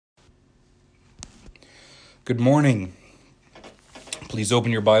Good morning. Please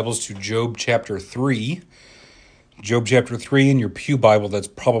open your Bibles to Job chapter 3. Job chapter 3 in your Pew Bible, that's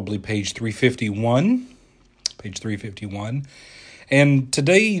probably page 351. Page 351. And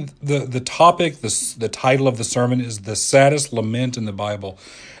today, the topic, the title of the sermon is the saddest lament in the Bible.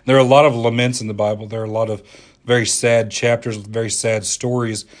 There are a lot of laments in the Bible. There are a lot of very sad chapters, very sad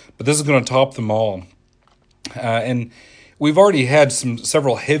stories, but this is going to top them all. And we've already had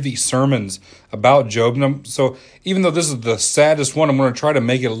several heavy sermons about Job. So even though this is the saddest one, I'm going to try to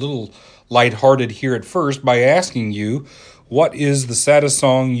make it a little lighthearted here at first by asking you, what is the saddest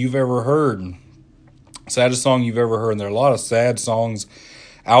song you've ever heard? Saddest song you've ever heard. And there are a lot of sad songs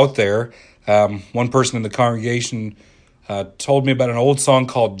out there. One person in the congregation told me about an old song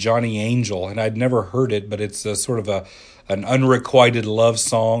called Johnny Angel, and I'd never heard it, but it's an unrequited love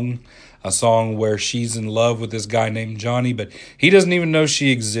song. A song where she's in love with this guy named Johnny, but he doesn't even know she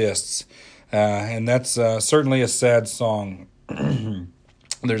exists. And that's certainly a sad song.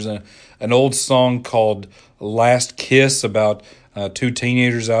 There's an old song called Last Kiss about two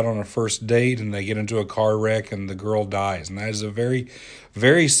teenagers out on a first date, and they get into a car wreck and the girl dies. And that is a very,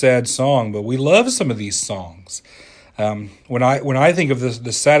 very sad song, but we love some of these songs. When I think of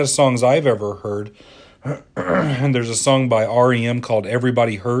the saddest songs I've ever heard, and there's a song by REM called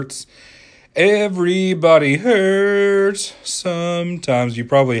Everybody Hurts. Everybody hurts sometimes. You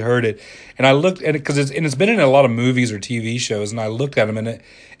probably heard it. And I looked at it because it's been in a lot of movies or TV shows, and I looked at them, and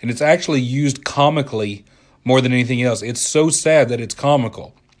it's actually used comically more than anything else. It's so sad that it's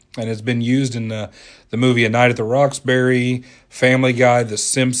comical. And it's been used in the movie A Night at the Roxbury, Family Guy, The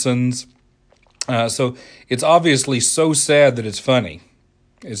Simpsons. So it's obviously so sad that it's funny.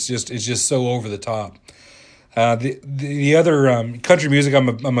 It's just so over the top. The other country music,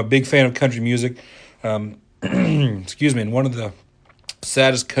 I'm a big fan of country music. Excuse me. And one of the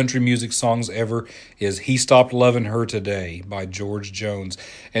saddest country music songs ever is "He Stopped Loving Her Today" by George Jones.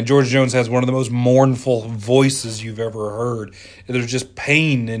 And George Jones has one of the most mournful voices you've ever heard. There's just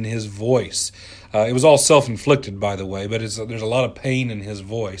pain in his voice. It was all self-inflicted, by the way, but there's a lot of pain in his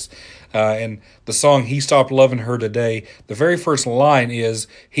voice. And the song "He Stopped Loving Her Today," the very first line is,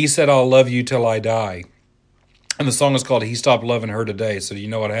 "He said I'll love you till I die." And the song is called "He Stopped Loving Her Today." So do you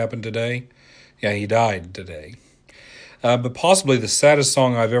know what happened today? Yeah, he died today. But possibly the saddest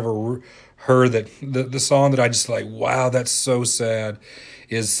song I've ever heard, that the song that I just like, wow, that's so sad,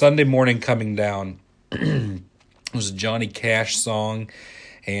 is "Sunday Morning Coming Down." It was a Johnny Cash song,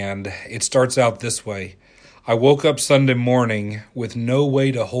 and it starts out this way. "I woke up Sunday morning with no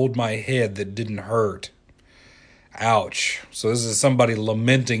way to hold my head that didn't hurt." Ouch. So this is somebody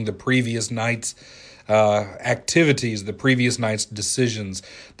lamenting the previous night's activities, the previous night's decisions.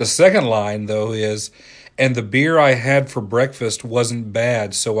 The second line, though, is, "And the beer I had for breakfast wasn't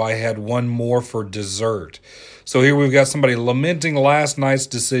bad, so I had one more for dessert." So here we've got somebody lamenting last night's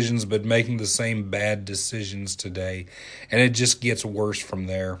decisions, but making the same bad decisions today. And it just gets worse from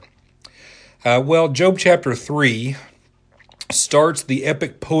there. Job chapter 3 starts the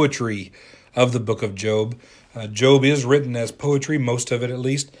epic poetry of the book of Job. Job is written as poetry, most of it at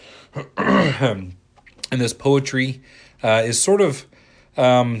least. And this poetry is sort of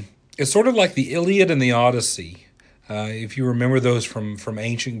like the Iliad and the Odyssey. If you remember those from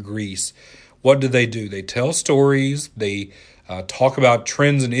ancient Greece, what do? They tell stories, they talk about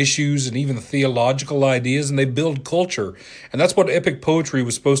trends and issues and even theological ideas, and they build culture. And that's what epic poetry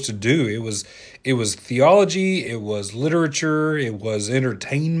was supposed to do. It was theology, it was literature, it was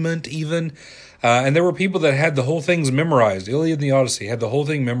entertainment even. And there were people that had the whole things memorized. Iliad and the Odyssey had the whole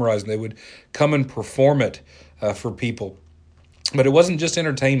thing memorized, and they would come and perform it for people. But it wasn't just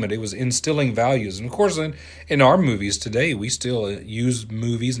entertainment. It was instilling values. And, of course, in our movies today, we still use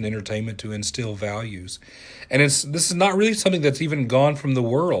movies and entertainment to instill values. And this is not really something that's even gone from the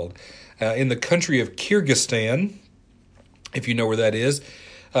world. In the country of Kyrgyzstan, if you know where that is,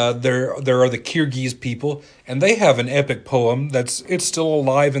 there are the Kyrgyz people, and they have an epic poem it's still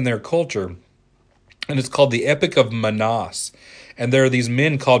alive in their culture. And it's called the Epic of Manas. And there are these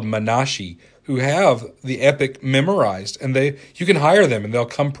men called Manashi who have the epic memorized. And you can hire them, and they'll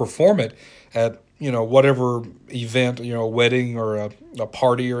come perform it at, whatever event, a wedding or a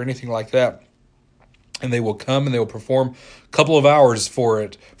party or anything like that. And they will come and they will perform a couple of hours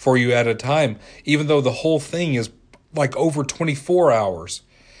for you at a time, even though the whole thing is like over 24 hours.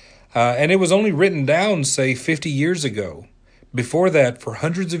 And it was only written down, say, 50 years ago. Before that, for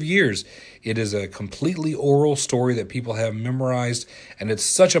hundreds of years, it is a completely oral story that people have memorized, and it's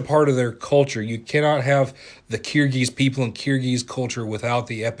such a part of their culture. You cannot have the Kyrgyz people and Kyrgyz culture without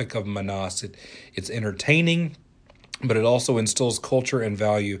the Epic of Manas. It's entertaining, but it also instills culture and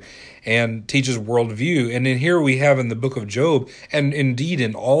value and teaches worldview. And in here we have in the book of Job, and indeed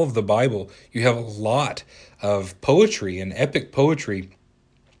in all of the Bible, you have a lot of poetry and epic poetry.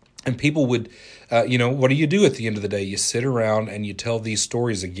 And people would, what do you do at the end of the day? You sit around and you tell these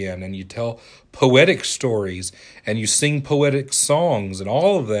stories again, and you tell poetic stories, and you sing poetic songs, and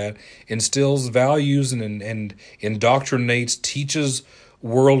all of that instills values and indoctrinates, teaches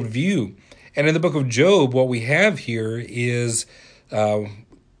worldview. And in the book of Job, what we have here is it's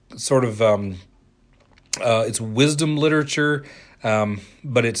wisdom literature,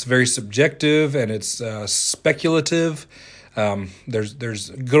 but it's very subjective and it's speculative. There's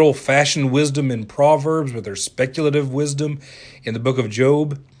good old-fashioned wisdom in Proverbs, but there's speculative wisdom in the book of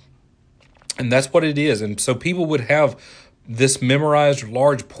Job. And that's what it is. And so people would have this memorized,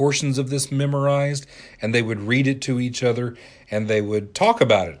 large portions of this memorized, and they would read it to each other, and they would talk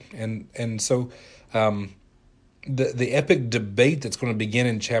about it. And so the epic debate that's going to begin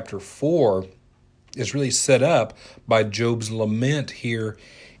in chapter 4 is really set up by Job's lament here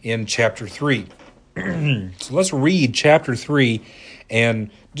in chapter 3. So let's read chapter 3 and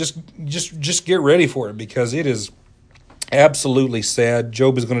just get ready for it, because it is absolutely sad.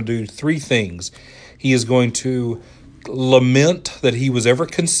 Job is going to do three things. He is going to lament that he was ever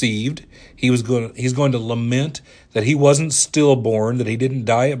conceived. He's going to lament that he wasn't stillborn, that he didn't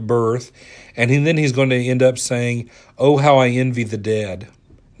die at birth, and then he's going to end up saying, "Oh, how I envy the dead."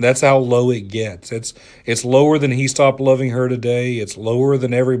 That's how low it gets. It's lower than He Stopped Loving Her Today. It's lower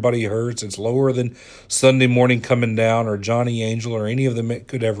than Everybody Hurts. It's lower than Sunday Morning Coming Down or Johnny Angel or any of them it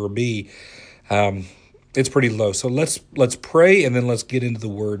could ever be. It's pretty low. So let's pray, and then let's get into the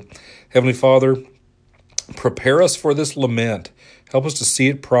Word. Heavenly Father, prepare us for this lament. Help us to see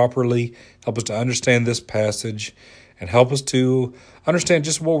it properly. Help us to understand this passage, and help us to understand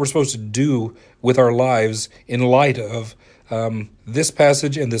just what we're supposed to do with our lives in light of this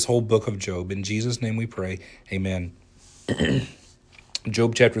passage and this whole book of Job. In Jesus' name we pray. Amen.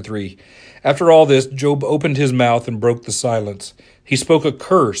 Job chapter 3. After all this, Job opened his mouth and broke the silence. He spoke a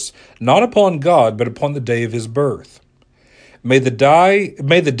curse, not upon God, but upon the day of his birth. May the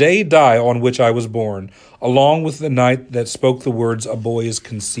day die on which I was born, along with the night that spoke the words, "A boy is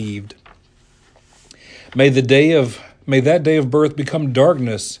conceived." May that day of birth become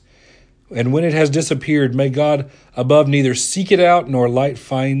darkness, and when it has disappeared, may God above neither seek it out nor light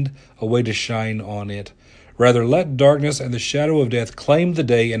find a way to shine on it. Rather, let darkness and the shadow of death claim the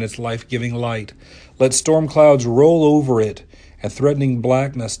day and its life-giving light. Let storm clouds roll over it, and threatening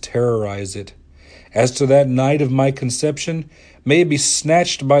blackness terrorize it. As to that night of my conception, may it be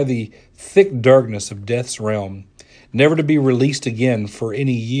snatched by the thick darkness of death's realm, never to be released again for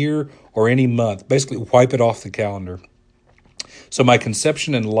any year or any month. Basically, wipe it off the calendar. So my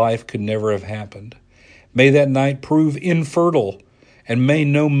conception and life could never have happened. May that night prove infertile, and may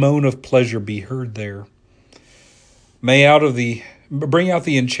no moan of pleasure be heard there. May bring out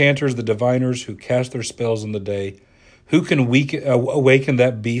the enchanters, the diviners who cast their spells in the day. Who can awaken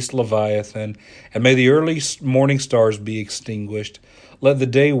that beast Leviathan? And may the early morning stars be extinguished. Let the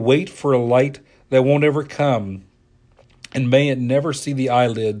day wait for a light that won't ever come, and may it never see the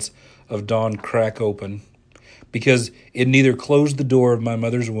eyelids of dawn crack open, because it neither closed the door of my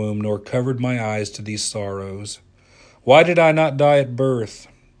mother's womb nor covered my eyes to these sorrows. Why did I not die at birth,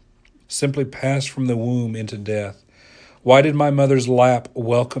 simply pass from the womb into death? Why did my mother's lap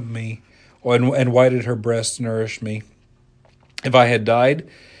welcome me, and why did her breast nourish me? If I had died,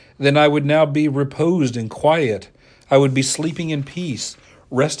 then I would now be reposed and quiet. I would be sleeping in peace,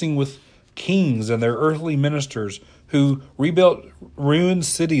 resting with kings and their earthly ministers who rebuilt ruined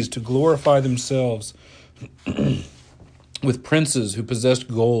cities to glorify themselves, with princes who possessed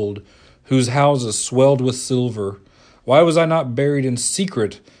gold, whose houses swelled with silver. Why was I not buried in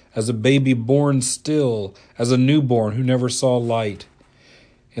secret as a baby born still, as a newborn who never saw light?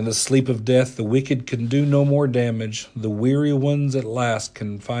 In the sleep of death, the wicked can do no more damage. The weary ones at last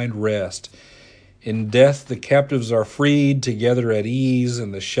can find rest. In death, the captives are freed together at ease,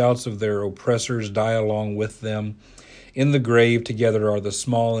 and the shouts of their oppressors die along with them. In the grave together are the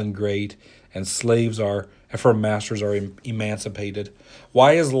small and great, and slaves from masters are emancipated.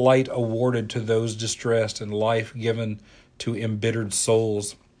 Why is light awarded to those distressed, and life given to embittered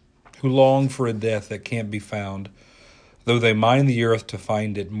souls who long for a death that can't be found? Though they mine the earth to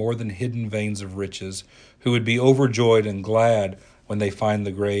find it, more than hidden veins of riches, who would be overjoyed and glad when they find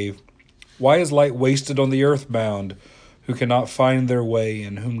the grave. Why is light wasted on the earthbound, who cannot find their way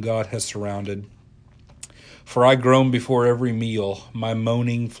and whom God has surrounded? For I groan before every meal, my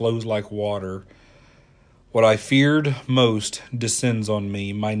moaning flows like water. What I feared most descends on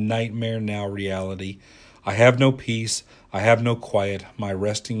me, my nightmare now reality. I have no peace, I have no quiet, my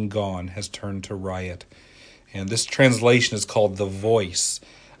resting gone has turned to riot. And this translation is called The Voice.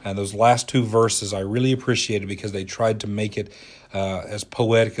 And those last two verses I really appreciated because they tried to make it as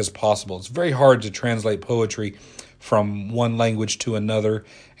poetic as possible. It's very hard to translate poetry from one language to another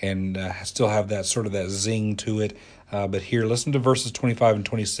and still have that sort of that zing to it. But here, listen to verses 25 and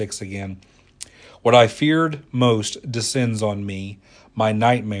 26 again. What I feared most descends on me, my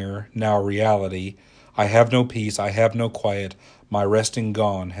nightmare, now reality. I have no peace, I have no quiet, my resting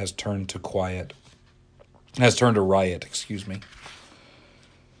gone has turned to riot, excuse me.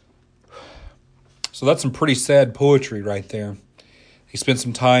 So that's some pretty sad poetry right there. He spent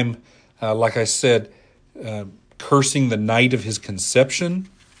some time, like I said, cursing the night of his conception,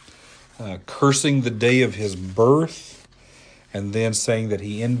 cursing the day of his birth, and then saying that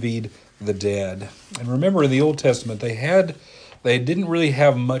he envied the dead. And remember, in the Old Testament, they didn't really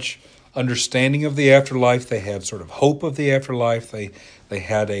have much understanding of the afterlife. They had sort of hope of the afterlife. They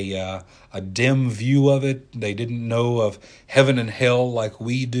had a dim view of it. They didn't know of heaven and hell like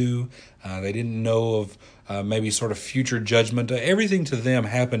we do. They didn't know of maybe sort of future judgment. Everything to them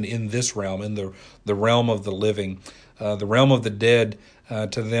happened in this realm, in the realm of the living. The realm of the dead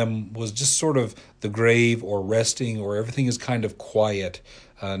to them was just sort of the grave or resting, or everything is kind of quiet.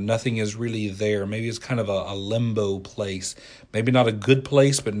 Nothing is really there. Maybe it's kind of a limbo place. Maybe not a good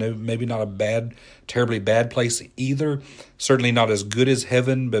place, but maybe not a terribly bad place either. Certainly not as good as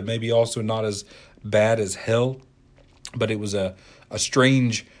heaven, but maybe also not as bad as hell. But it was a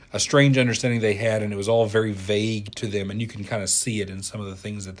strange understanding they had, and it was all very vague to them, and you can kind of see it in some of the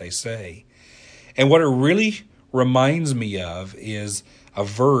things that they say. And what it really reminds me of is a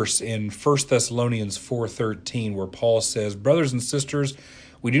verse in 1 Thessalonians 4:13 where Paul says, "Brothers and sisters,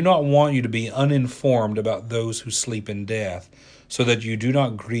 we do not want you to be uninformed about those who sleep in death, so that you do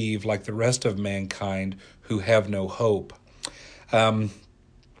not grieve like the rest of mankind who have no hope."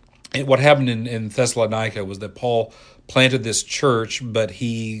 What happened in Thessalonica was that Paul planted this church, but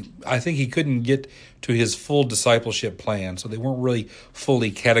I think he couldn't get to his full discipleship plan. So they weren't really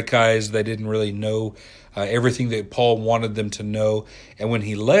fully catechized. They didn't really know everything that Paul wanted them to know. And when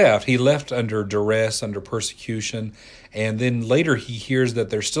he left under duress, under persecution. And then later he hears that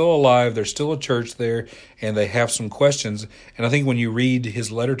they're still alive, there's still a church there, and they have some questions. And I think when you read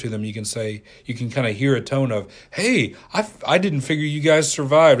his letter to them, you can kind of hear a tone of, "Hey, I didn't figure you guys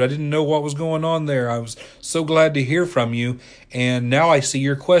survived. I didn't know what was going on there. I was so glad to hear from you. And now I see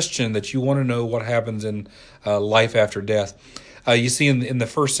your question that you want to know what happens in life after death." You see, in the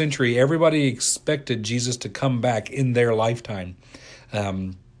first century, everybody expected Jesus to come back in their lifetime.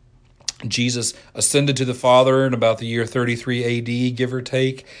 Jesus ascended to the Father in about the year 33 AD, give or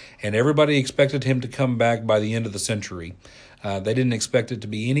take, and everybody expected him to come back by the end of the century. They didn't expect it to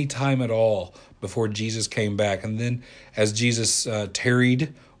be any time at all before Jesus came back. And then as Jesus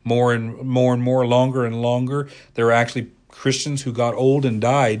tarried more and more, longer and longer, there were actually Christians who got old and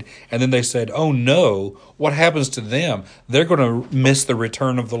died, and then they said, "Oh no, what happens to them? They're going to miss the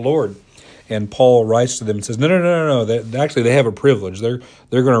return of the Lord." And Paul writes to them and says, No. They have a privilege. They're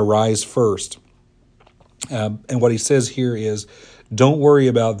going to rise first. And what he says here is, don't worry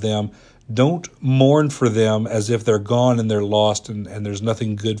about them. Don't mourn for them as if they're gone and they're lost and there's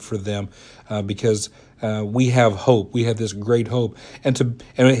nothing good for them, because we have hope. We have this great hope. And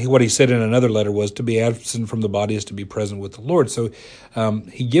what he said in another letter was, to be absent from the body is to be present with the Lord. So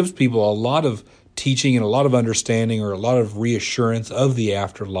he gives people a lot of teaching and a lot of understanding, or a lot of reassurance of the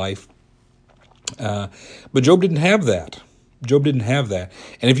afterlife. But Job didn't have that.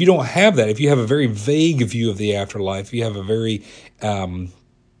 And if you don't have that, if you have a very vague view of the afterlife, if you have a very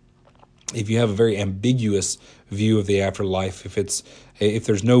ambiguous view of the afterlife, if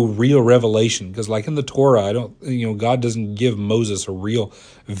there's no real revelation, because like in the Torah, God doesn't give Moses a real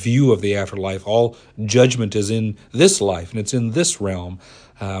view of the afterlife. All judgment is in this life, and it's in this realm.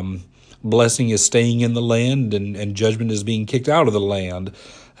 Blessing is staying in the land, and judgment is being kicked out of the land.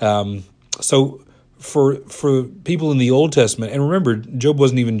 So for people in the Old Testament, and remember, Job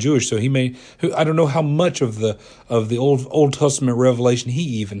wasn't even Jewish, so I don't know how much of the Old Testament revelation he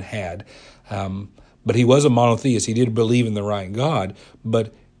even had, but he was a monotheist. He did believe in the right God,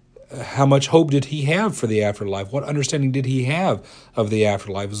 but how much hope did he have for the afterlife? What understanding did he have of the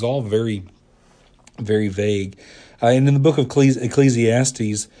afterlife? It was all very, very vague. And in the book of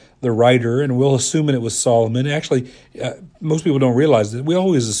Ecclesiastes, the writer, and we'll assume it was Solomon. Actually, most people don't realize that. We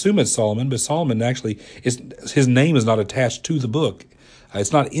always assume it's Solomon, but Solomon actually, his name is not attached to the book.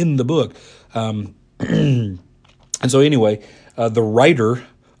 It's not in the book. And so anyway, the writer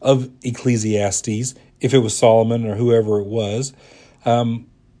of Ecclesiastes, if it was Solomon or whoever it was,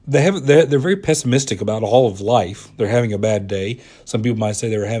 they're very pessimistic about all of life. They're having a bad day. Some people might say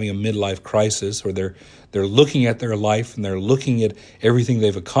they're having a midlife crisis, or they're looking at their life and they're looking at everything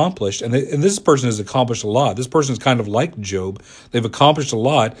they've accomplished. And this person has accomplished a lot. This person is kind of like Job. They've accomplished a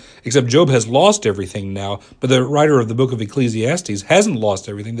lot, except Job has lost everything now. But the writer of the book of Ecclesiastes hasn't lost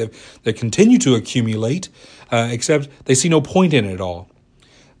everything. They continue to accumulate, except they see no point in it all.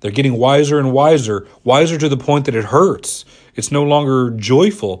 They're getting wiser and wiser to the point that it hurts. It's no longer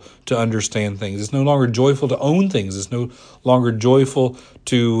joyful to understand things. It's no longer joyful to own things. It's no longer joyful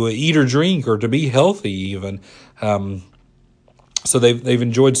to eat or drink or to be healthy even. So they've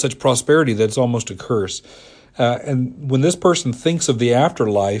enjoyed such prosperity that it's almost a curse. And when this person thinks of the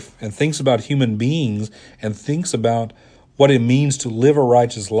afterlife and thinks about human beings and thinks about what it means to live a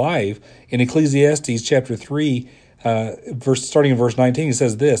righteous life, in Ecclesiastes chapter 3, starting in verse 19, he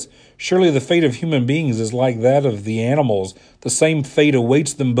says this: "Surely the fate of human beings is like that of the animals. The same fate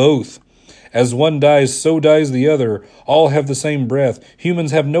awaits them both. As one dies, so dies the other. All have the same breath.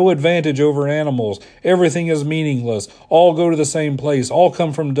 Humans have no advantage over animals. Everything is meaningless. All go to the same place. All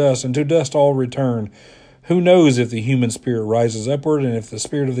come from dust, and to dust all return. Who knows if the human spirit rises upward, and if the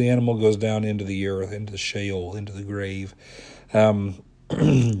spirit of the animal goes down into the earth, into the Sheol, into the grave?"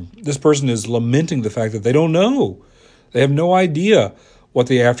 This person is lamenting the fact that they don't know. They have no idea what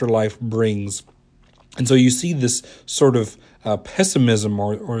the afterlife brings. And so you see this sort of pessimism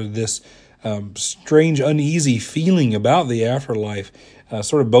or this strange, uneasy feeling about the afterlife,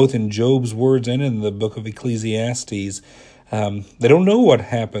 sort of both in Job's words and in the book of Ecclesiastes. They don't know what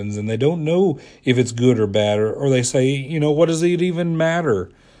happens, and they don't know if it's good or bad, or they say, what does it even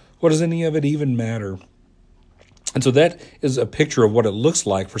matter? What does any of it even matter? And so that is a picture of what it looks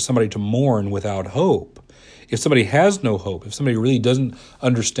like for somebody to mourn without hope. If somebody has no hope, if somebody really doesn't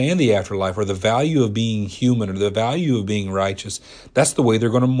understand the afterlife or the value of being human or the value of being righteous, that's the way they're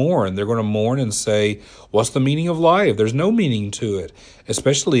going to mourn. They're going to mourn and say, what's the meaning of life? There's no meaning to it,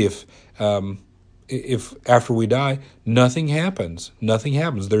 especially if after we die, nothing happens. Nothing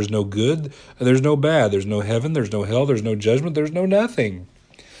happens. There's no good, there's no bad. There's no heaven, there's no hell, there's no judgment, there's no nothing.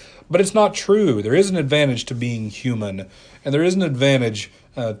 But it's not true. There is an advantage to being human, and there is an advantage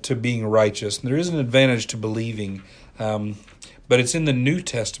to being righteous, and there is an advantage to believing. But it's in the New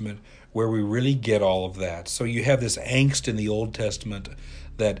Testament where we really get all of that. So you have this angst in the Old Testament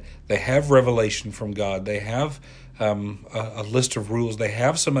that they have revelation from God. They have a list of rules. They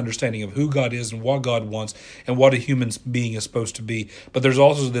have some understanding of who God is and what God wants and what a human being is supposed to be. But there's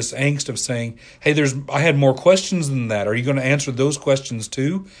also this angst of saying, hey, I had more questions than that. Are you going to answer those questions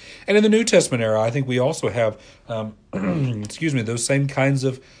too? And in the New Testament era, I think we also have, those same kinds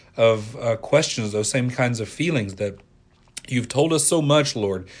of questions, those same kinds of feelings that you've told us so much,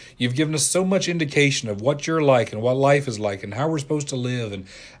 Lord. You've given us so much indication of what you're like and what life is like and how we're supposed to live and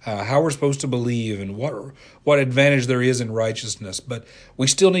how we're supposed to believe and what advantage there is in righteousness. But we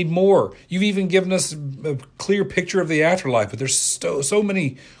still need more. You've even given us a clear picture of the afterlife, but there's so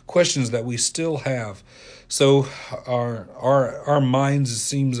many questions that we still have. So our minds, it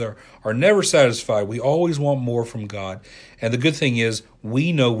seems, are never satisfied. We always want more from God. And the good thing is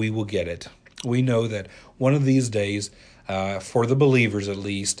we know we will get it. We know that one of these days, for the believers at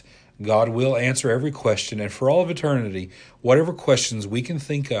least, God will answer every question, and for all of eternity, whatever questions we can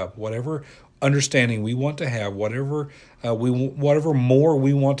think up, whatever understanding we want to have, whatever more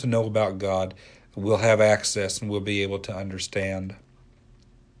we want to know about God, we'll have access and we'll be able to understand.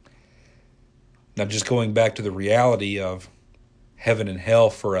 Now, just going back to the reality of heaven and hell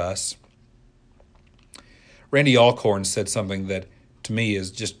for us, Randy Alcorn said something that to me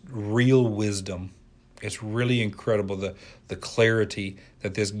is just real wisdom. It's really incredible, the clarity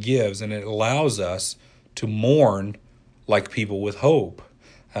that this gives, and it allows us to mourn like people with hope,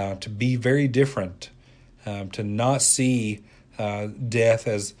 to be very different, to not see death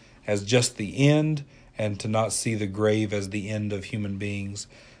as just the end, and to not see the grave as the end of human beings.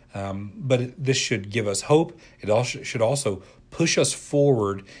 But this should give us hope. It also should also push us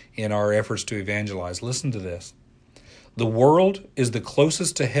forward in our efforts to evangelize. Listen to this. The world is the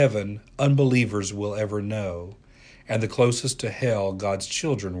closest to heaven unbelievers will ever know, and the closest to hell God's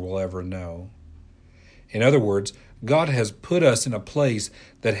children will ever know. In other words, God has put us in a place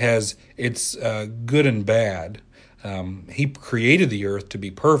that has its good and bad. He created the earth to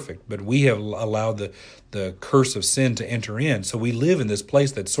be perfect, but we have allowed the curse of sin to enter in. So we live in this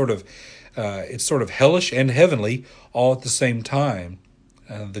place that's sort of hellish and heavenly all at the same time.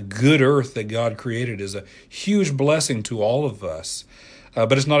 The good earth that God created is a huge blessing to all of us.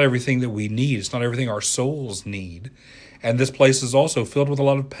 But it's not everything that we need. It's not everything our souls need. And this place is also filled with a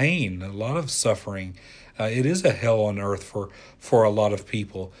lot of pain, a lot of suffering. It is a hell on earth for a lot of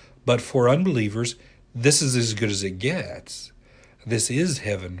people. But for unbelievers, this is as good as it gets. This is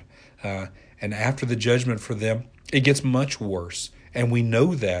heaven. And after the judgment for them, it gets much worse. And we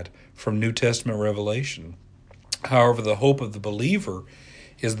know that from New Testament revelation. However, the hope of the believer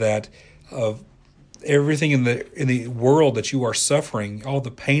is that everything in the world that you are suffering, all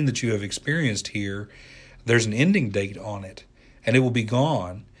the pain that you have experienced here, there's an ending date on it, and it will be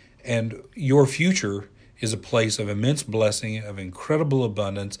gone. And your future is a place of immense blessing, of incredible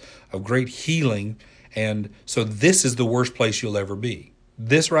abundance, of great healing. And so this is the worst place you'll ever be.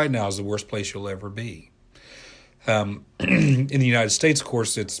 This right now is the worst place you'll ever be. In the United States, of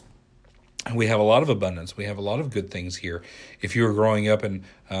course, we have a lot of abundance. We have a lot of good things here. If you were growing up in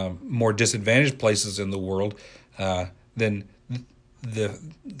more disadvantaged places in the world, then the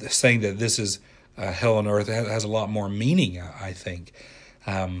saying that this is hell on earth has a lot more meaning, I think.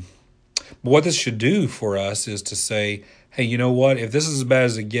 But what this should do for us is to say, hey, you know what? If this is as bad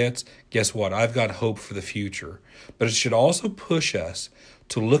as it gets, guess what? I've got hope for the future. But it should also push us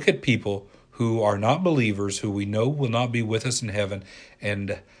to look at people who are not believers, who we know will not be with us in heaven,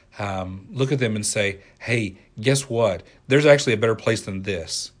 and look at them and say, hey, guess what? There's actually a better place than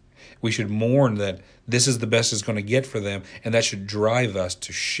this. We should mourn that this is the best it's going to get for them, and that should drive us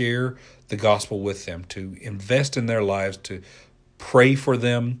to share the gospel with them, to invest in their lives, to pray for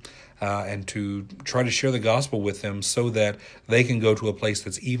them, and to try to share the gospel with them so that they can go to a place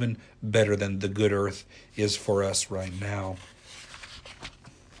that's even better than the good earth is for us right now.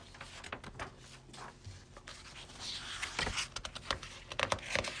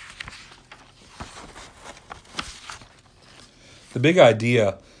 The big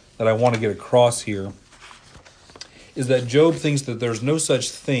idea that I want to get across here is that Job thinks that there's no such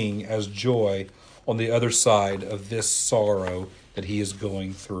thing as joy on the other side of this sorrow that he is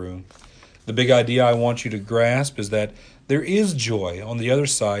going through. The big idea I want you to grasp is that there is joy on the other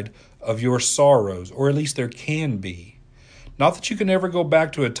side of your sorrows, or at least there can be. Not that you can ever go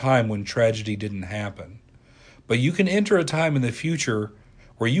back to a time when tragedy didn't happen, but you can enter a time in the future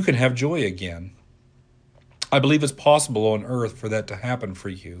where you can have joy again. I believe it's possible on earth for that to happen for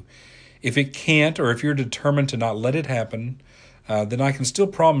you. If it can't, or if you're determined to not let it happen, then I can still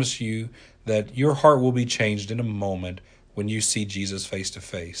promise you that your heart will be changed in a moment when you see Jesus face to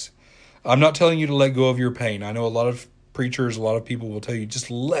face. I'm not telling you to let go of your pain. I know a lot of preachers, a lot of people will tell you, just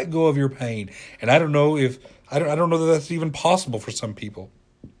let go of your pain. And I don't know I don't know that that's even possible for some people.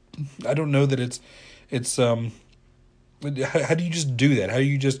 I don't know that it's how do you just do that? How do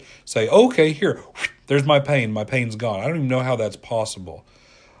you just say, okay, here, there's my pain's gone? I don't even know how that's possible.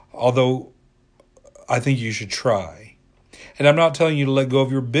 Although I think you should try. And I'm not telling you to let go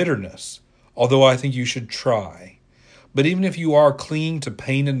of your bitterness, although I think you should try. But even if you are clinging to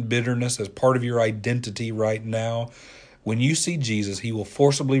pain and bitterness as part of your identity right now, when you see Jesus, he will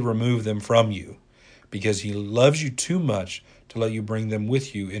forcibly remove them from you because he loves you too much to let you bring them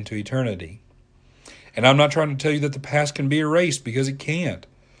with you into eternity. And I'm not trying to tell you that the past can be erased, because it can't,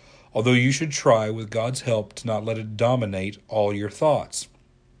 although you should try with God's help to not let it dominate all your thoughts.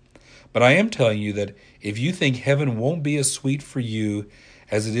 But I am telling you that if you think heaven won't be as sweet for you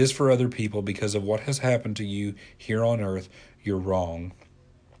as it is for other people because of what has happened to you here on earth, you're wrong.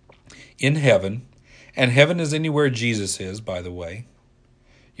 In heaven, and heaven is anywhere Jesus is, by the way,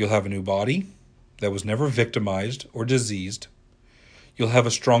 you'll have a new body that was never victimized or diseased. You'll have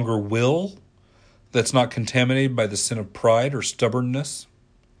a stronger will that's not contaminated by the sin of pride or stubbornness.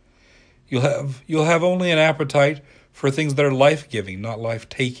 You'll have only an appetite for things that are life-giving, not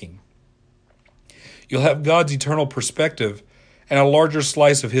life-taking. You'll have God's eternal perspective and a larger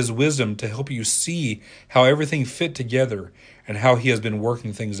slice of his wisdom to help you see how everything fit together and how he has been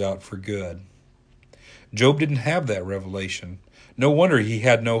working things out for good. Job didn't have that revelation. No wonder he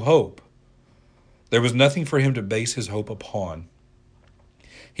had no hope. There was nothing for him to base his hope upon.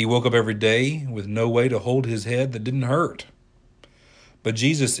 He woke up every day with no way to hold his head that didn't hurt. But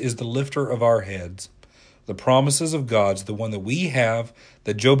Jesus is the lifter of our heads. The promises of God's the one that we have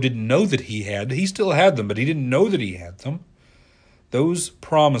that Job didn't know that he had. He still had them, but he didn't know that he had them. Those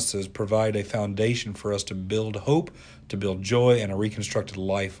promises provide a foundation for us to build hope, to build joy, and a reconstructed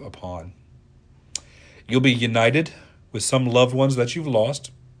life upon. You'll be united with some loved ones that you've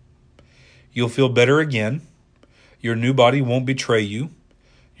lost. You'll feel better again. Your new body won't betray you.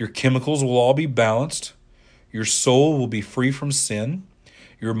 Your chemicals will all be balanced. Your soul will be free from sin.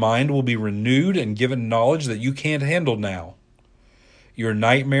 Your mind will be renewed and given knowledge that you can't handle now. Your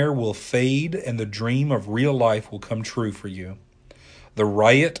nightmare will fade and the dream of real life will come true for you. The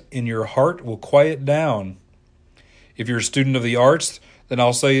riot in your heart will quiet down. If you're a student of the arts, then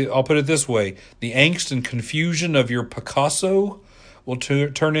I'll put it this way. The angst and confusion of your Picasso will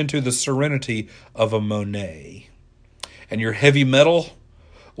turn into the serenity of a Monet. And your heavy metal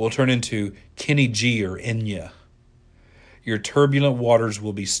will turn into Kenny G or Enya. Your turbulent waters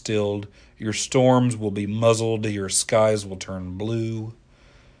will be stilled. Your storms will be muzzled. Your skies will turn blue.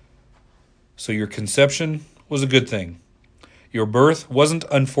 So your conception was a good thing. Your birth wasn't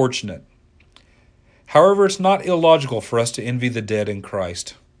unfortunate. However, it's not illogical for us to envy the dead in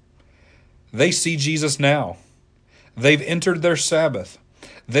Christ. They see Jesus now. They've entered their Sabbath.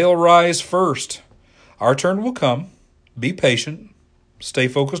 They'll rise first. Our turn will come. Be patient. Stay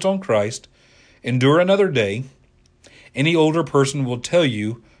focused on Christ. Endure another day. Any older person will tell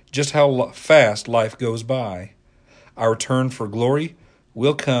you just how fast life goes by. Our turn for glory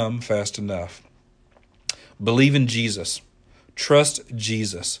will come fast enough. Believe in Jesus. Trust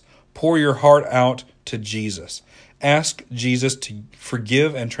Jesus. Pour your heart out to Jesus. Ask Jesus to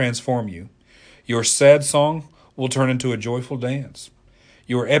forgive and transform you. Your sad song will turn into a joyful dance.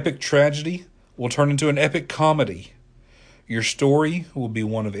 Your epic tragedy will turn into an epic comedy. Your story will be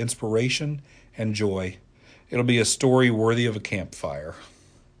one of inspiration and joy. It'll be a story worthy of a campfire.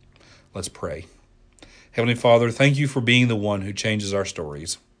 Let's pray. Heavenly Father, thank you for being the one who changes our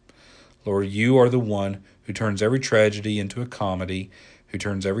stories. Lord, you are the one who turns every tragedy into a comedy, who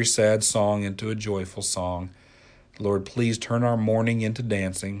turns every sad song into a joyful song. Lord, please turn our mourning into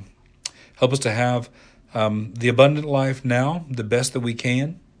dancing. Help us to have the abundant life now, the best that we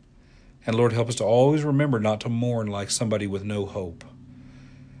can. And Lord, help us to always remember not to mourn like somebody with no hope.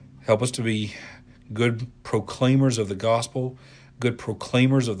 Help us to be good proclaimers of the gospel, good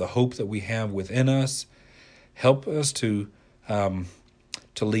proclaimers of the hope that we have within us. Help us to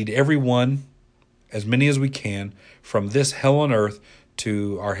lead everyone, as many as we can, from this hell on earth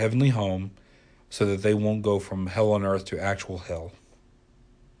to our heavenly home, so that they won't go from hell on earth to actual hell.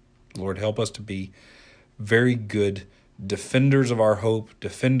 Lord, help us to be very good defenders of our hope,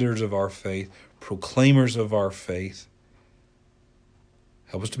 defenders of our faith, proclaimers of our faith.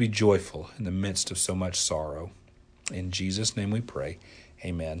 Help us to be joyful in the midst of so much sorrow. In Jesus' name we pray.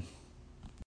 Amen.